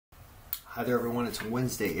Hi there everyone, it's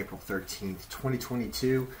Wednesday, April 13th,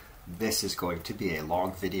 2022. This is going to be a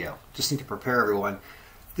long video. Just need to prepare everyone.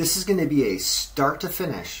 This is going to be a start to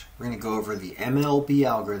finish. We're going to go over the MLB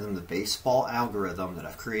algorithm, the baseball algorithm that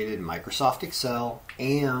I've created in Microsoft Excel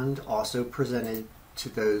and also presented to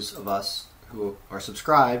those of us who are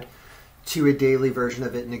subscribed to a daily version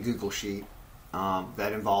of it in a Google Sheet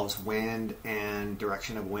that involves wind and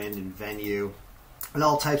direction of wind and venue and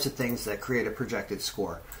all types of things that create a projected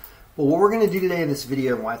score. But what we're going to do today in this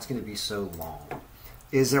video, and why it's going to be so long,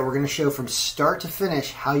 is that we're going to show from start to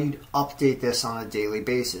finish how you'd update this on a daily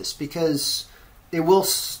basis, because it will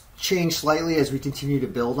change slightly as we continue to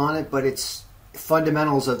build on it, but it's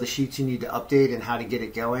fundamentals of the sheets you need to update and how to get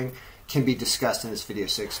it going can be discussed in this video.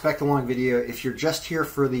 So expect a long video. If you're just here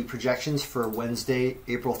for the projections for Wednesday,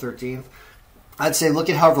 April 13th, I'd say look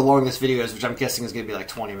at however long this video is, which I'm guessing is going to be like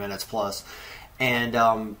 20 minutes plus. And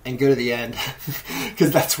go to the end because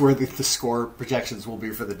that's where the score projections will be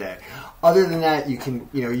for the day. Other than that,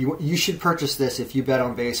 you should purchase this if you bet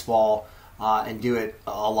on baseball and do it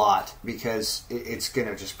a lot, because it's going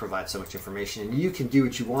to just provide so much information, and you can do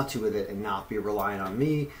what you want to with it and not be reliant on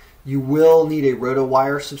me. You will need a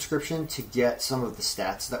rotowire subscription to get some of the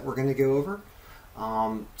stats that we're going to go over.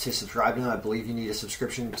 To subscribe to them, I believe you need a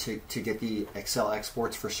subscription to get the Excel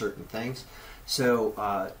exports for certain things.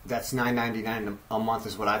 So that's $9.99 a month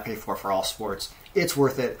is what I pay for all sports. It's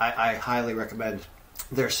worth it. I highly recommend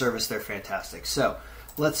their service. They're fantastic. So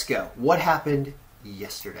let's go. What happened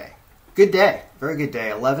yesterday? Good day. Very good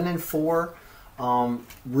day. 11-4.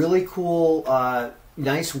 Really cool.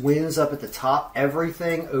 Nice wins up at the top.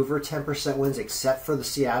 Everything over 10% wins except for the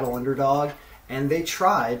Seattle underdog. And they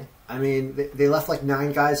tried. I mean, they left like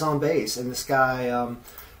 9 guys on base. And this guy...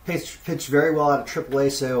 pitched very well out of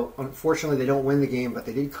AAA, so unfortunately they don't win the game, but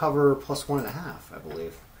they did cover +1.5, I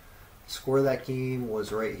believe. The score of that game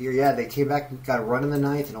was right here. Yeah, they came back and got a run in the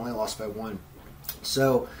ninth and only lost by 1.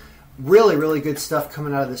 So really, really good stuff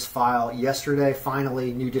coming out of this file. Yesterday,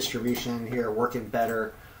 finally, new distribution here, working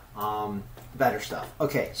better, better stuff.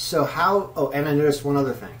 Okay, so how, oh, and I noticed one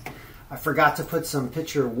other thing. I forgot to put some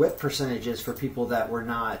pitcher whip percentages for people that were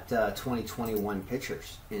not 2021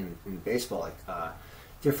 pitchers in baseball, like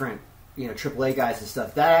different, AAA guys and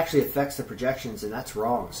stuff. That actually affects the projections, and that's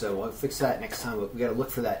wrong. So we'll fix that next time, but we got to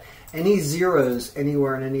look for that. Any zeros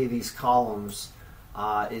anywhere in any of these columns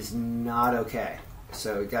is not okay.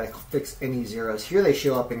 So we got to fix any zeros. Here they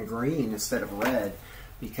show up in green instead of red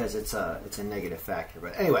because it's a negative factor.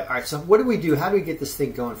 But anyway, all right. So what do we do? How do we get this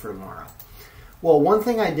thing going for tomorrow? Well, one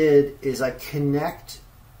thing I did is I connect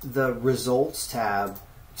the results tab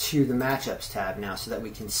to the matchups tab now so that we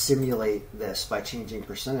can simulate this by changing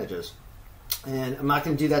percentages. And I'm not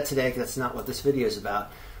going to do that today because that's not what this video is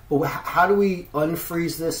about. But how do we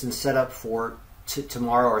unfreeze this and set up for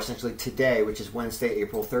tomorrow, or essentially today, which is Wednesday,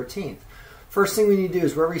 April 13th? First thing we need to do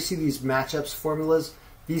is wherever you see these matchups formulas,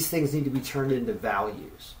 these things need to be turned into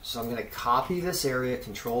values. So I'm going to copy this area,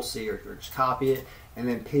 Control-C, or just copy it, and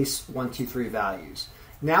then paste 1, 2, 3 values.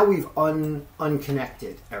 Now we've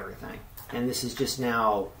unconnected everything. And this is just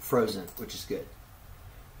now frozen, which is good.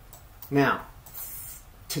 Now,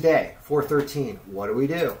 today, 4/13, what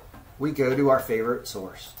do? We go to our favorite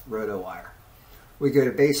source, RotoWire. We go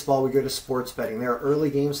to baseball, we go to sports betting. There are early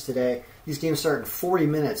games today. These games start in 40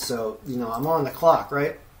 minutes, so, I'm on the clock,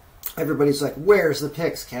 right? Everybody's like, where's the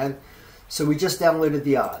picks, Ken? So we just downloaded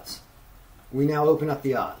the odds. We now open up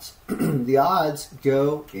the odds. The odds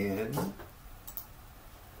go in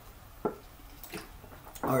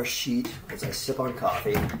our sheet as I sip on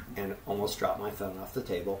coffee and almost drop my phone off the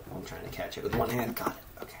table. I'm trying to catch it with one hand. Got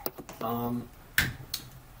it. Okay.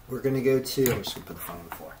 We're going to go to, I'm just going to put the phone on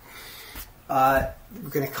the floor. We're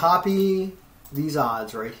going to copy these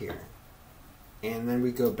odds right here. And then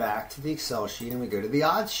we go back to the Excel sheet and we go to the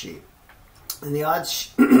odds sheet. And the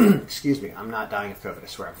odds, excuse me, I'm not dying of COVID. I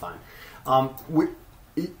swear I'm fine.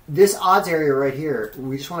 This odds area right here,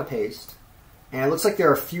 we just want to paste. And it looks like there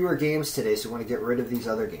are fewer games today, so we want to get rid of these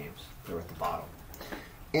other games. They're at the bottom.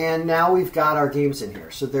 And now we've got our games in here.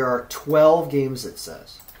 So there are 12 games, it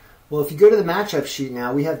says. Well, if you go to the matchup sheet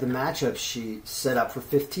now, we have the matchup sheet set up for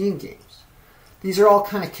 15 games. These are all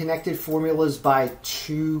kind of connected formulas by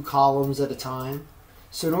 2 columns at a time.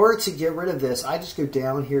 So in order to get rid of this, I just go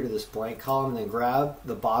down here to this blank column and then grab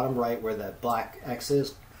the bottom right where that black X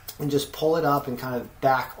is and just pull it up and kind of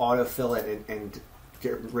back autofill it and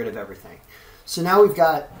get rid of everything. So now we've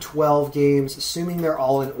got 12 games, assuming they're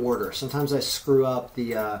all in order. Sometimes I screw up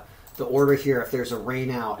the order here if there's a rain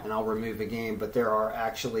out, and I'll remove a game. But there are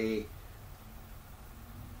actually,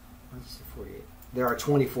 let's see, 48. There are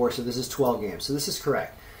 24, so this is 12 games. So this is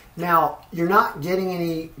correct. Now, you're not getting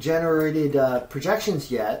any generated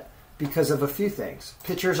projections yet because of a few things.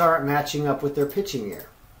 Pitchers aren't matching up with their pitching year.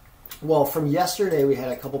 Well, from yesterday, we had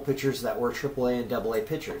a couple pitchers that were AAA and AA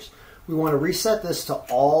pitchers. We want to reset this to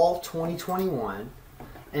all 2021,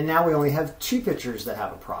 and now we only have 2 pitchers that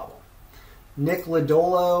have a problem. Nick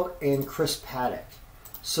Lodolo and Chris Paddock.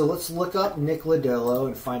 So let's look up Nick Lodolo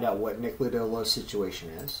and find out what Nick Lodolo's situation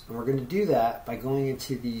is. And we're going to do that by going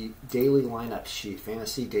into the daily lineup sheet,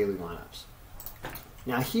 fantasy daily lineups.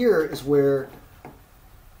 Now here is where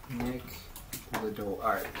Nick Lodolo, all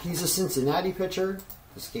right, he's a Cincinnati pitcher.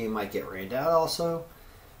 This game might get rained out also.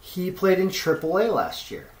 He played in AAA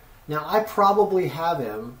last year. Now I probably have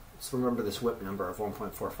him, let's remember this whip number of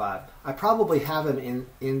 1.45. I probably have him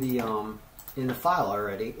in the file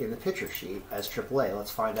already, in the pitcher sheet as AAA.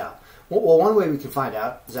 Let's find out. Well, one way we can find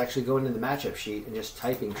out is actually going into the matchup sheet and just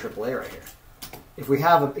typing AAA right here. If we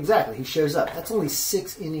have him, exactly, he shows up. That's only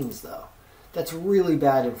 6 innings, though. That's really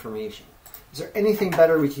bad information. Is there anything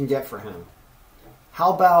better we can get for him?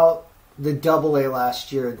 How about the AA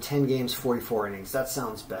last year in 10 games, 44 innings? That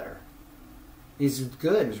sounds better. He's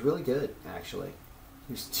good. He's really good, actually.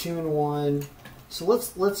 He's 2-1. So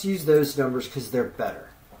let's use those numbers because they're better.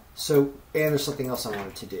 So, and there's something else I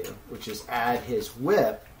wanted to do, which is add his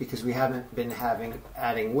whip, because we haven't been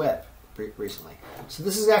adding whip recently. So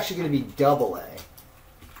this is actually going to be AA.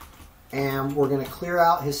 And we're going to clear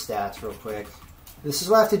out his stats real quick. This is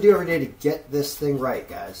what I have to do every day to get this thing right,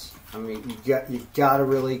 guys. I mean, you got to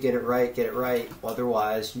really get it right.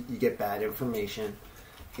 Otherwise, you get bad information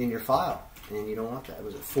in your file, and you don't want that.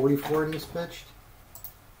 Was it 44 innings pitched?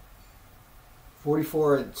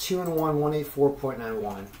 44, 2-1,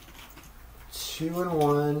 184.91.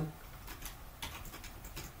 2-1,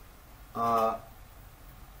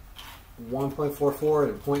 1.44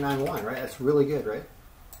 and 0.91, right? That's really good, right?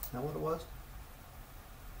 Isn't that what it was?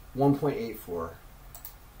 1.84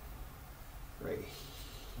 right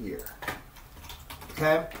here.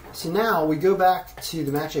 Okay, so now we go back to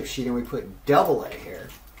the matchup sheet and we put AA here.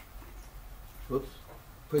 Whoops.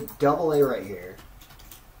 Put AA right here.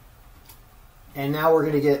 And now we're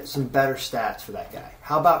going to get some better stats for that guy.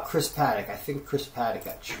 How about Chris Paddock? I think Chris Paddock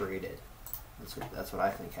got traded. That's what I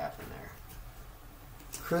think happened there.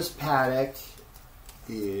 Chris Paddock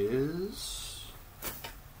is...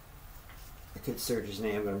 I could search his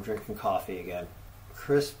name, but I'm drinking coffee again.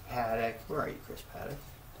 Chris Paddock. Where are you, Chris Paddock?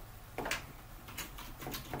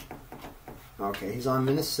 Okay, he's on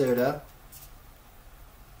Minnesota.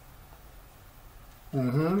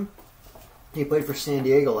 He played for San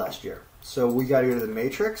Diego last year. So we got to go to the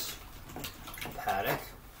matrix. Paddock.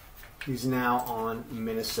 He's now on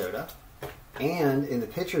Minnesota. And in the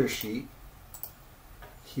pitcher sheet,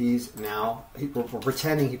 he's now... we're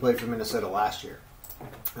pretending he played for Minnesota last year.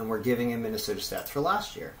 And we're giving him Minnesota stats for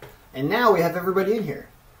last year. And now we have everybody in here.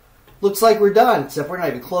 Looks like we're done, except we're not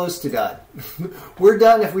even close to done. We're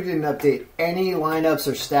done if we didn't update any lineups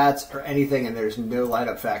or stats or anything, and there's no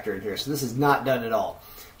lineup factor in here. So this is not done at all.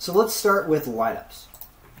 So let's start with lineups.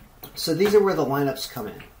 So these are where the lineups come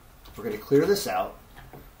in. We're going to clear this out.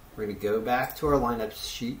 We're going to go back to our lineups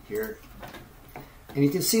sheet here. And you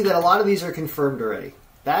can see that a lot of these are confirmed already.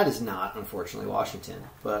 That is not, unfortunately, Washington.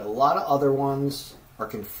 But a lot of other ones are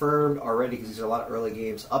confirmed already because these are a lot of early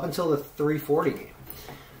games up until the 340 game.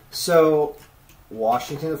 So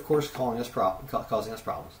Washington, of course, causing us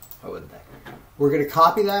problems. Why wouldn't they? We're going to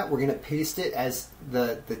copy that. We're going to paste it as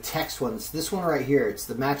the text ones. This one right here, it's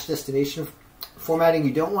the match destination formatting.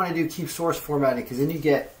 You don't want to do keep source formatting because then you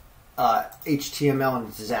get HTML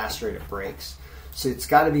and disaster and it breaks. So it's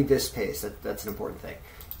got to be this paste. That's an important thing.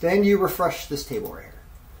 Then you refresh this table right here.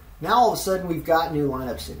 Now all of a sudden we've got new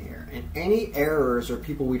lineups in here. And any errors or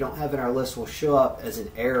people we don't have in our list will show up as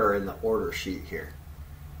an error in the order sheet here.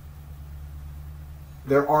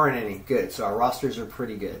 There aren't any. Good. So our rosters are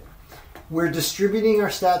pretty good. We're distributing our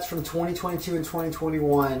stats from 2022 and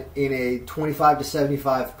 2021 in a 25 to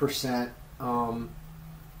 75%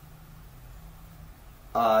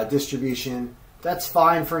 distribution. That's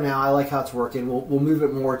fine for now. I like how it's working. We'll move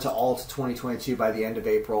it more to all to 2022 by the end of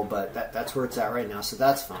April, but that's where it's at right now, so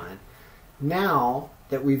that's fine. Now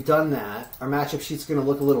that we've done that, our matchup sheet's going to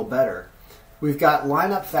look a little better. We've got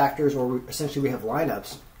lineup factors, or essentially we have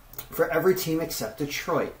lineups for every team except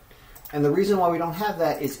Detroit. And the reason why we don't have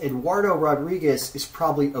that is Eduardo Rodriguez is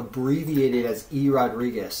probably abbreviated as E.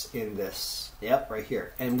 Rodriguez in this. Yep, right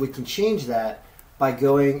here. And we can change that by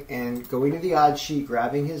going to the odds sheet,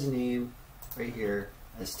 grabbing his name right here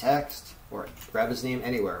as text, or grab his name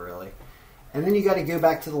anywhere really. And then you got to go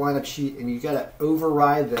back to the lineup sheet and you got to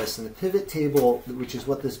override this. And the pivot table, which is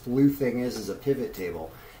what this blue thing is a pivot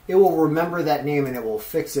table. it will remember that name and it will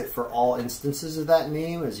fix it for all instances of that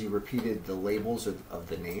name as you repeated the labels of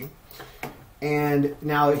the name. And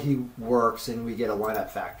now he works and we get a lineup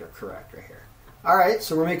factor correct right here. All right,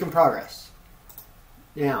 so we're making progress.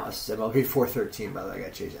 Now, this is MLB 413, by the way, I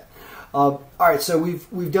got to change that. All right, so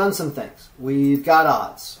we've done some things. We've got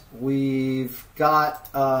odds. We've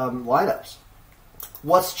got lineups.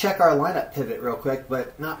 Let's check our lineup pivot real quick,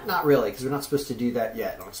 but not really, because we're not supposed to do that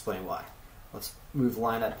yet. I'll explain why. Let's move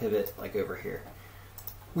lineup pivot like over here.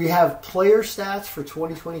 We have player stats for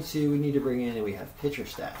 2022 we need to bring in, and we have pitcher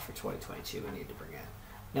stats for 2022 we need to bring in.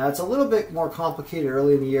 Now, it's a little bit more complicated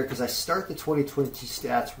early in the year because I start the 2022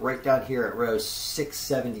 stats right down here at row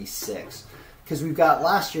 676 because we've got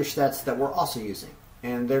last year's stats that we're also using,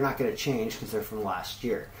 and they're not going to change because they're from last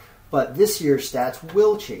year. But this year's stats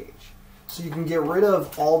will change. So you can get rid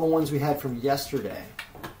of all the ones we had from yesterday,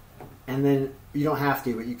 and then you don't have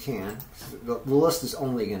to, but you can. The list is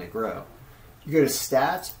only going to grow. You go to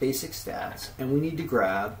stats, basic stats, and we need to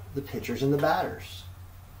grab the pitchers and the batters.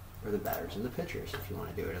 Or the batters and the pitchers, if you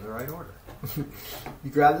want to do it in the right order.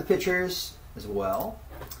 You grab the pitchers as well.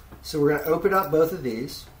 So we're going to open up both of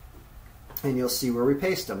these, and you'll see where we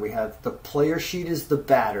paste them. We have the player sheet is the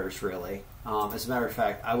batters, really. As a matter of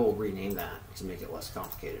fact, I will rename that to make it less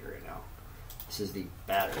complicated right now. This is the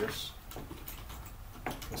batters.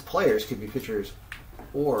 Because players could be pitchers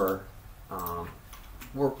or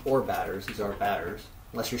batters. These are batters,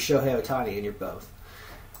 unless you're Shohei Ohtani and you're both.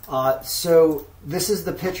 So this is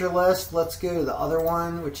the pitcher list. Let's go to the other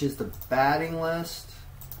one, which is the batting list.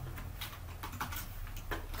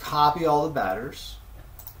 Copy all the batters.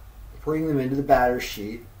 Bring them into the batter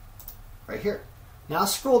sheet right here. Now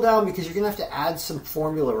scroll down because you're going to have to add some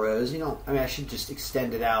formula rows. I should just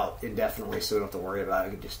extend it out indefinitely so we don't have to worry about it.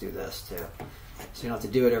 I can just do this too. So you don't have to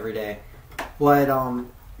do it every day. But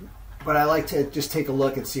I like to just take a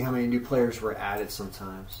look and see how many new players were added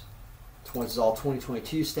sometimes. This is all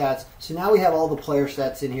 2022 stats. So now we have all the player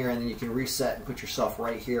stats in here, and then you can reset and put yourself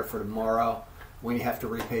right here for tomorrow when you have to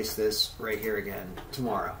repaste this right here again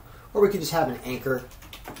tomorrow. Or we could just have an anchor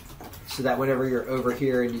so that whenever you're over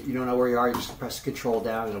here and you don't know where you are, you just press Control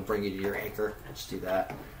down and it'll bring you to your anchor. Just do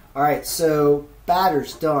that. All right, so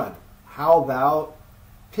batters done. How about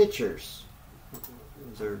pitchers?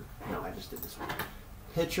 No, I just did this one.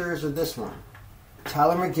 Pitchers or this one.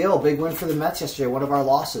 Tyler McGill, big win for the Mets yesterday. One of our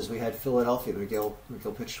losses. We had Philadelphia. McGill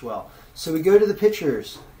pitched well. So we go to the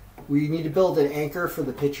pitchers. We need to build an anchor for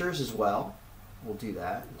the pitchers as well. We'll do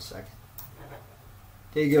that in a second.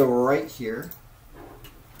 They go right here.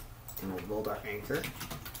 And we'll build our anchor.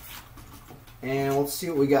 And let's see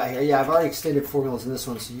what we got here. Yeah, I've already extended formulas in this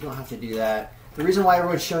one, so you don't have to do that. The reason why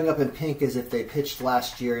everyone's showing up in pink is if they pitched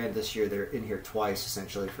last year and this year, they're in here twice,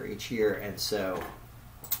 essentially, for each year. And so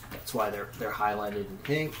that's why they're highlighted in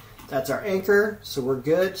pink. That's our anchor, so we're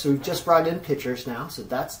good. So we've just brought in pitchers now, so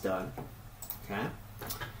that's done. Okay.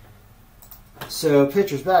 So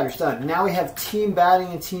pitchers, batters, done. Now we have team batting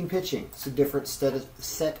and team pitching. It's a different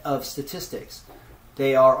set of statistics.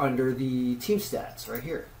 They are under the team stats right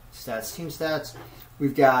here. Stats, team stats.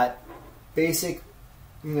 We've got basic,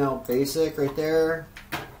 basic right there.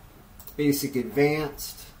 Basic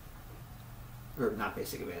advanced. Or not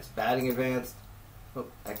basic advanced, batting advanced. Oh,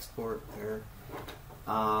 export there.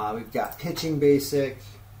 We've got pitching basic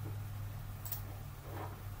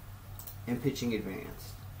and pitching advanced.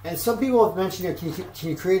 And some people have mentioned, can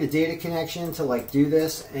you create a data connection to do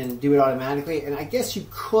this and do it automatically? And I guess you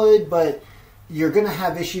could, but you're going to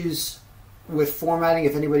have issues with formatting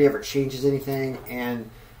if anybody ever changes anything. And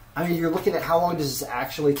you're looking at how long does this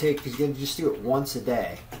actually take, because you're going to just do it once a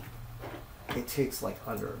day. It takes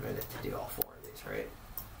under a minute to do all four of these, right?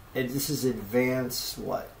 And this is advanced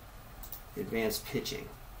what? Advanced pitching.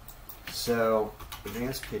 So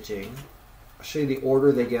advanced pitching. I'll show you the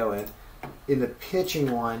order they go in. In the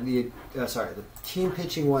pitching one, the team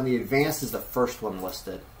pitching one, the advanced is the first one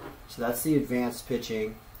listed. So that's the advanced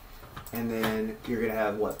pitching. And then you're going to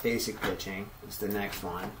have what? Basic pitching is the next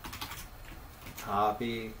one.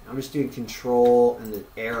 Copy. I'm just doing Control and the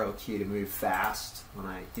arrow key to move fast when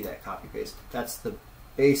I do that copy paste. That's the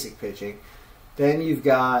basic pitching. Then you've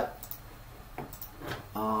got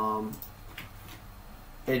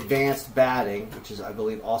advanced batting, which is, I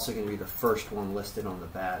believe, also going to be the first one listed on the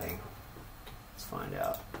batting. Let's find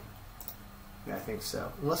out. Yeah, I think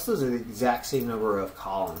so. Unless those are the exact same number of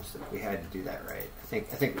columns that we had to do that right. I think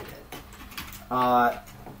we did.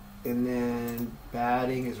 And then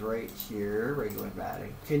batting is right here, regular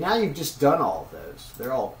batting. Okay, now you've just done all of those.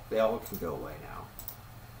 They all can go away now.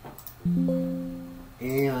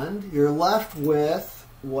 And you're left with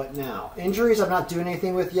what now? Injuries I'm not doing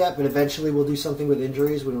anything with yet, but eventually we'll do something with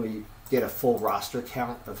injuries when we get a full roster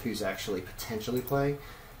count of who's actually potentially playing.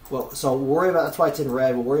 Well, so we'll worry about, that's why it's in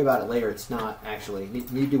red. We'll worry about it later. It's not actually.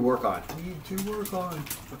 Need to work on. Need to work on.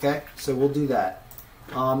 Okay, so we'll do that.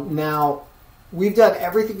 Now, we've done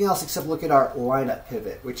everything else except look at our lineup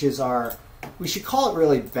pivot, which is our, we should call it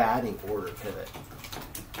really batting order pivot.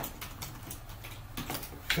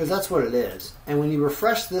 Because that's what it is. And when you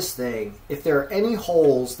refresh this thing, if there are any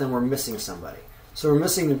holes, then we're missing somebody. So we're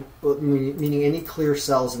missing, meaning any clear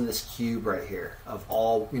cells in this cube right here of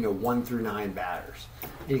all, 1 through 9 batters.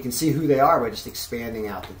 And you can see who they are by just expanding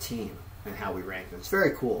out the team and how we rank them. It's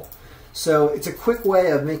very cool. So it's a quick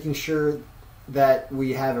way of making sure that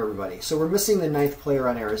we have everybody. So we're missing the 9th player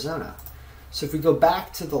on Arizona. So if we go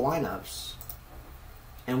back to the lineups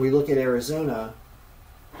and we look at Arizona,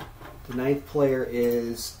 the 9th player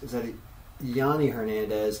is that Yanni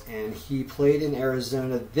Hernandez, and he played in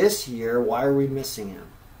Arizona this year. Why are we missing him?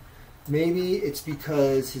 Maybe it's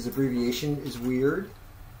because his abbreviation is weird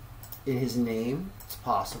in his name. It's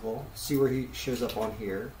possible. See where he shows up on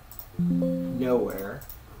here. Nowhere.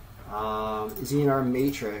 Is he in our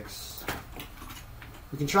matrix?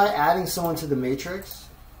 We can try adding someone to the matrix,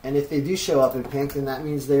 and if they do show up in pink, then that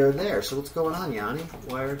means they are there. So what's going on, Yanni?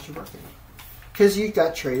 Why aren't you working? Because you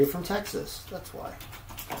got traded from Texas. That's why.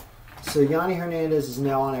 So Yanni Hernandez is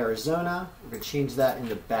now on Arizona. We're going to change that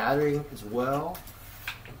into batting as well.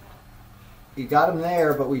 You got him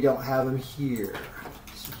there, but we don't have him here.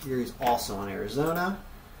 So here he's also on Arizona.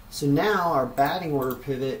 So now our batting order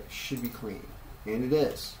pivot should be clean. And it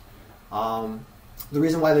is. The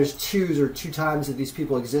reason why there's 2s or 2 times that these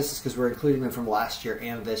people exist is because we're including them from last year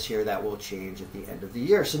and this year. That will change at the end of the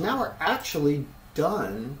year. So now we're actually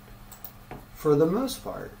done for the most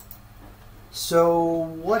part. So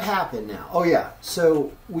what happened now? Oh yeah,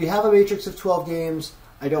 so we have a matrix of 12 games.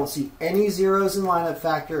 I don't see any zeros in lineup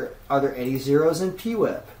factor. Are there any zeros in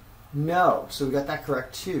PWIP? No, so we got that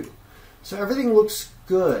correct too. So everything looks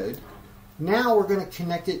good. Now we're going to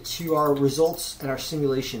connect it to our results and our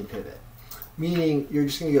simulation pivot. Meaning you're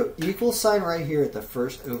just going to go equal sign right here at the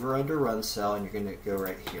first over-under run cell, and you're going to go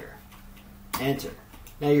right here. Enter.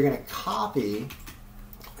 Now you're going to copy,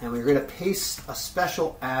 and we're going to paste a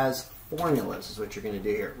special as formulas is what you're going to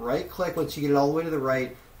do here. Right click once you get it all the way to the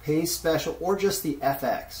right, paste special, or just the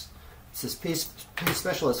FX. It says paste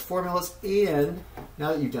special as formulas, and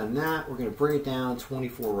now that you've done that, we're going to bring it down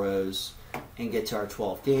 24 rows and get to our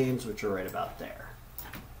 12 games, which are right about there.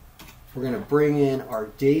 We're going to bring in our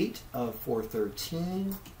date of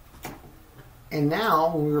 4/13, and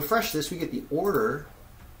now when we refresh this, we get the order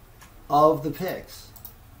of the picks.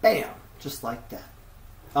 Bam! Just like that.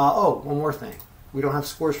 Oh, one more thing. We don't have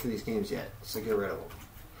scores for these games yet, so get rid of them.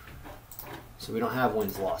 So we don't have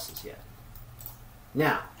wins, losses yet.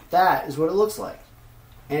 Now, that is what it looks like.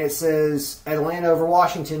 And it says Atlanta over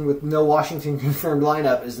Washington with no Washington confirmed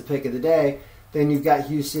lineup is the pick of the day. Then you've got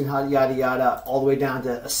Houston, yada, yada, all the way down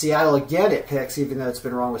to Seattle again it picks, even though it's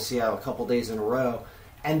been wrong with Seattle a couple days in a row.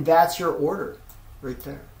 And that's your order right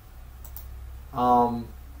there.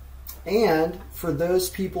 And for those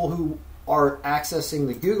people who are accessing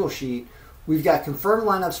the Google Sheet, we've got confirmed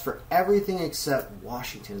lineups for everything except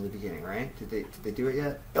Washington in the beginning, right? Did they do it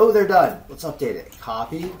yet? Oh, they're done. Let's update it.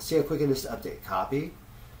 Copy. See how quick it is to update. Copy.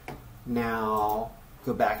 Now,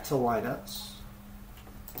 go back to lineups.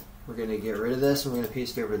 We're going to get rid of this, and we're going to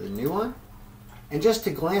paste over the new one. And just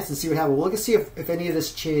to glance and see what happens, we'll look and see if any of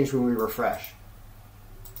this changed when we refresh.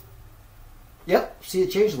 Yep, see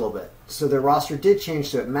it changed a little bit. So the roster did change,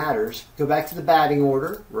 so it matters. Go back to the batting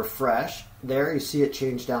order, refresh. There, you see it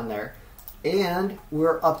change down there. And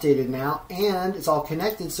we're updated now, and it's all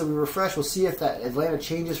connected, so we refresh. We'll see if that Atlanta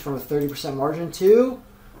changes from a 30% margin to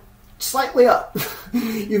slightly up,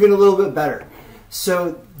 even a little bit better.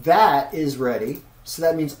 So that is ready. So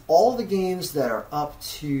that means all the games that are up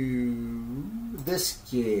to this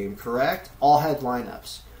game, correct, all had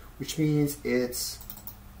lineups, which means it's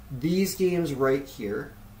these games right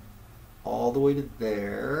here, all the way to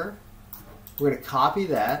there. We're going to copy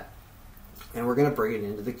that, and we're going to bring it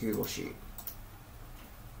into the Google Sheet.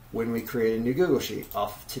 When we create a new Google Sheet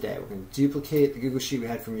off of today, we're going to duplicate the Google Sheet we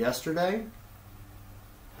had from yesterday.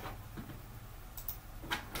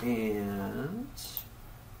 And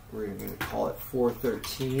we're going to call it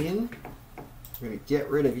 413. We're going to get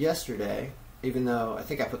rid of yesterday, even though I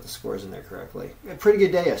think I put the scores in there correctly. A pretty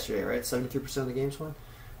good day yesterday, right? 73% of the games won.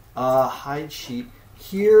 Hide sheet.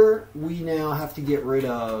 Here we now have to get rid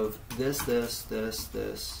of this, this,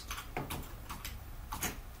 this,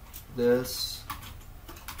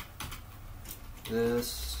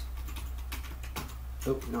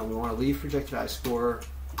 Oh, no, we want to leave projected eye score.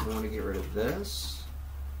 We want to get rid of this.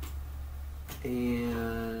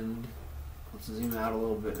 And let's zoom out a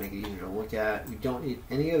little bit, make it easier to look at. We don't need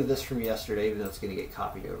any of this from yesterday, even though it's going to get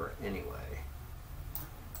copied over anyway.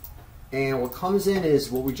 And what comes in is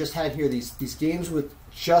what we just had here. These games with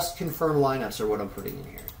just confirmed lineups are what I'm putting in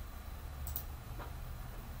here.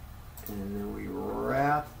 And then we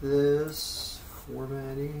wrap this,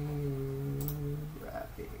 formatting, wrap.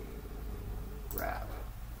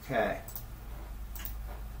 Okay.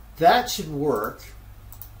 That should work.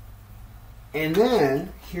 And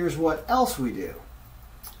then here's what else we do.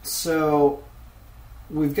 So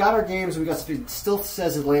we've got our games. It still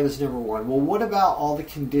says Atlanta's number one. Well, what about all the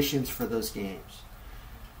conditions for those games?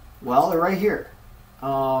 Well, they're right here.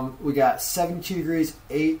 We got 72 degrees,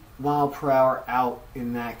 8 mile per hour out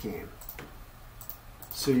in that game.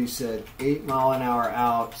 So you said 8 mile an hour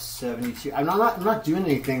out, 72. I'm not doing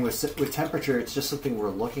anything with temperature. It's just something we're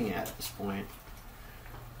looking at this point.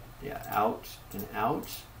 Yeah, out and out.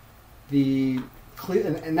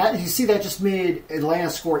 And that you see that just made Atlanta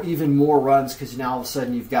score even more runs because now all of a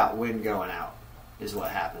sudden you've got wind going out is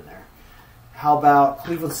what happened there. How about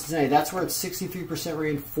Cleveland, Cincinnati? That's where it's 63%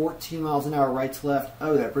 rain, 14 miles an hour right to left.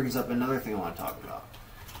 Oh, that brings up another thing I want to talk about.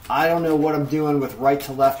 I don't know what I'm doing with right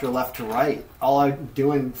to left or left to right. All I'm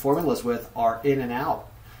doing formulas with are in and out.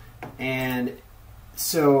 And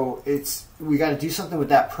so we got to do something with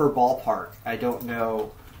that per ballpark. I don't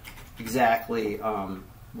know exactly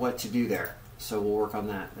what to do there. So we'll work on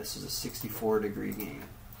that. This is a 64-degree game.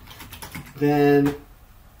 Then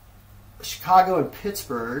Chicago and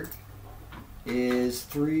Pittsburgh is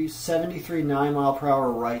 373 9 mile per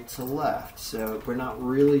hour right to left. So we're not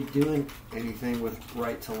really doing anything with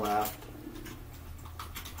right to left.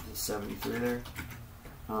 Is it 73 there?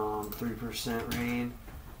 3% rain.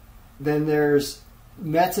 Then there's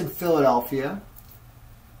Mets in Philadelphia.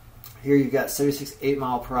 Here you've got 76 8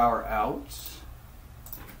 mile per hour out.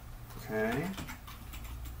 Okay.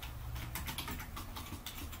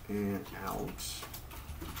 And out.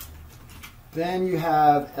 Then you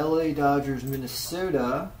have LA Dodgers,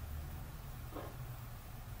 Minnesota.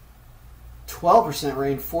 12%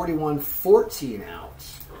 rain, 41-14 out.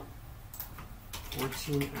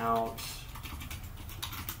 14 out.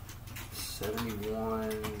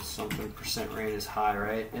 71 something percent rain is high,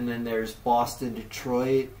 right? And then there's Boston,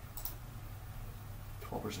 Detroit.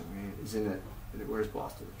 12% rain is in it. Where's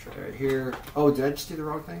Boston, Detroit? Right here. Oh, did I just do the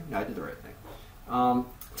wrong thing? No, I did the right thing.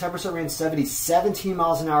 10% rain, 17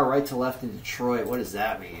 miles an hour right to left in Detroit. What does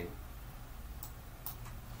that mean?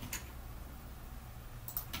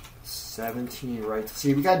 17 right to...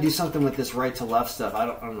 See, we got to do something with this right to left stuff. I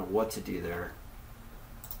don't know what to do there.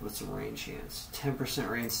 What's the rain chance? 10%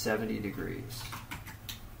 rain, 70 degrees.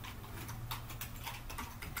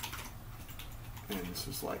 And this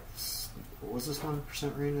was like... What was this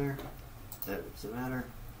 1% rain there? Does it matter?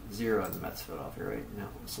 0 in the Mets Philadelphia, right? No,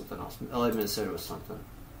 it was something else. LA Minnesota was something.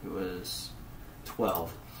 It was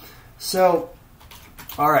 12. So,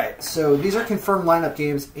 all right. So these are confirmed lineup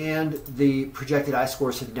games, and the projected eye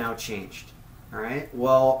scores have now changed. All right.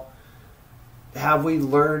 Well, have we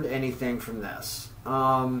learned anything from this?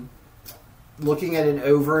 Looking at an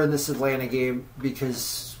over in this Atlanta game,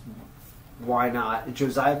 because why not?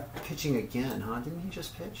 Josiah pitching again, huh? Didn't he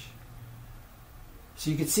just pitch? So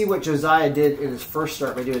you can see what Josiah did in his first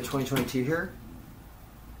start by doing 2022 here.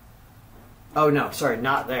 Oh, no, sorry,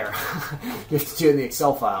 not there. You have to do it in the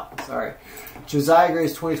Excel file. Sorry. Josiah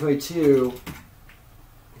Gray's 2022,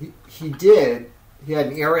 he had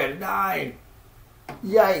an ERA at 9.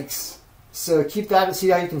 Yikes. So keep that and see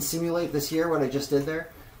how you can simulate this year, what I just did there.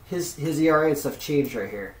 His ERA and stuff changed right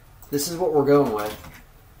here. This is what we're going with,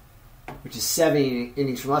 which is 7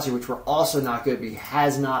 innings from last year, which were also not good, but he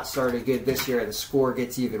has not started good this year, and the score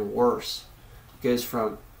gets even worse. It goes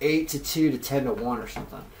from 8-2 to 10-1 or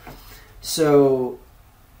something. So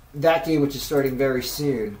that game, which is starting very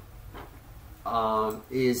soon,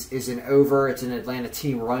 is an over. It's an Atlanta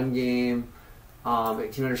team run game. You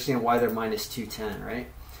can understand why they're minus 210, right?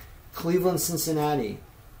 Cleveland, Cincinnati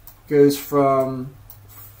goes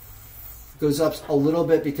up a little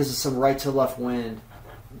bit because of some right to left wind.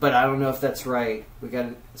 But I don't know if that's right.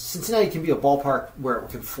 Cincinnati can be a ballpark where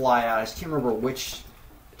it can fly out. I just can't remember which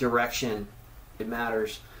direction it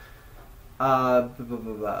matters.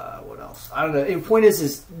 What else? I don't know. The point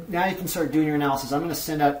is now you can start doing your analysis. I'm going to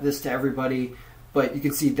send out this to everybody, but you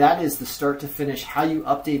can see that is the start to finish, how you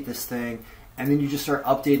update this thing, and then you just start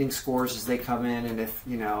updating scores as they come in. And if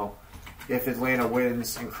Atlanta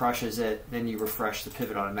wins and crushes it, then you refresh the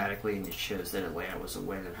pivot automatically, and it shows that Atlanta was a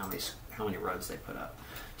win and how many how many runs they put up.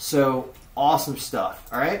 So awesome stuff.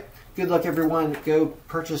 All right. Good luck, everyone. Go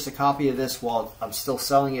purchase a copy of this while I'm still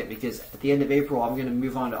selling it, because at the end of April, I'm going to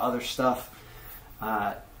move on to other stuff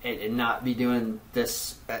and not be doing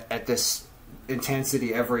this at this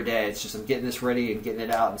intensity every day. It's just I'm getting this ready and getting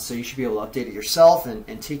it out. And so you should be able to update it yourself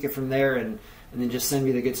and take it from there, and then just send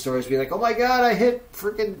me the good stories. Be like, oh my God, I hit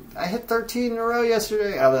 13 in a row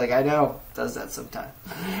yesterday. I'll be like, I know. It does that sometime.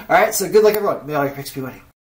 All right, so good luck, everyone. May all your picks be winning.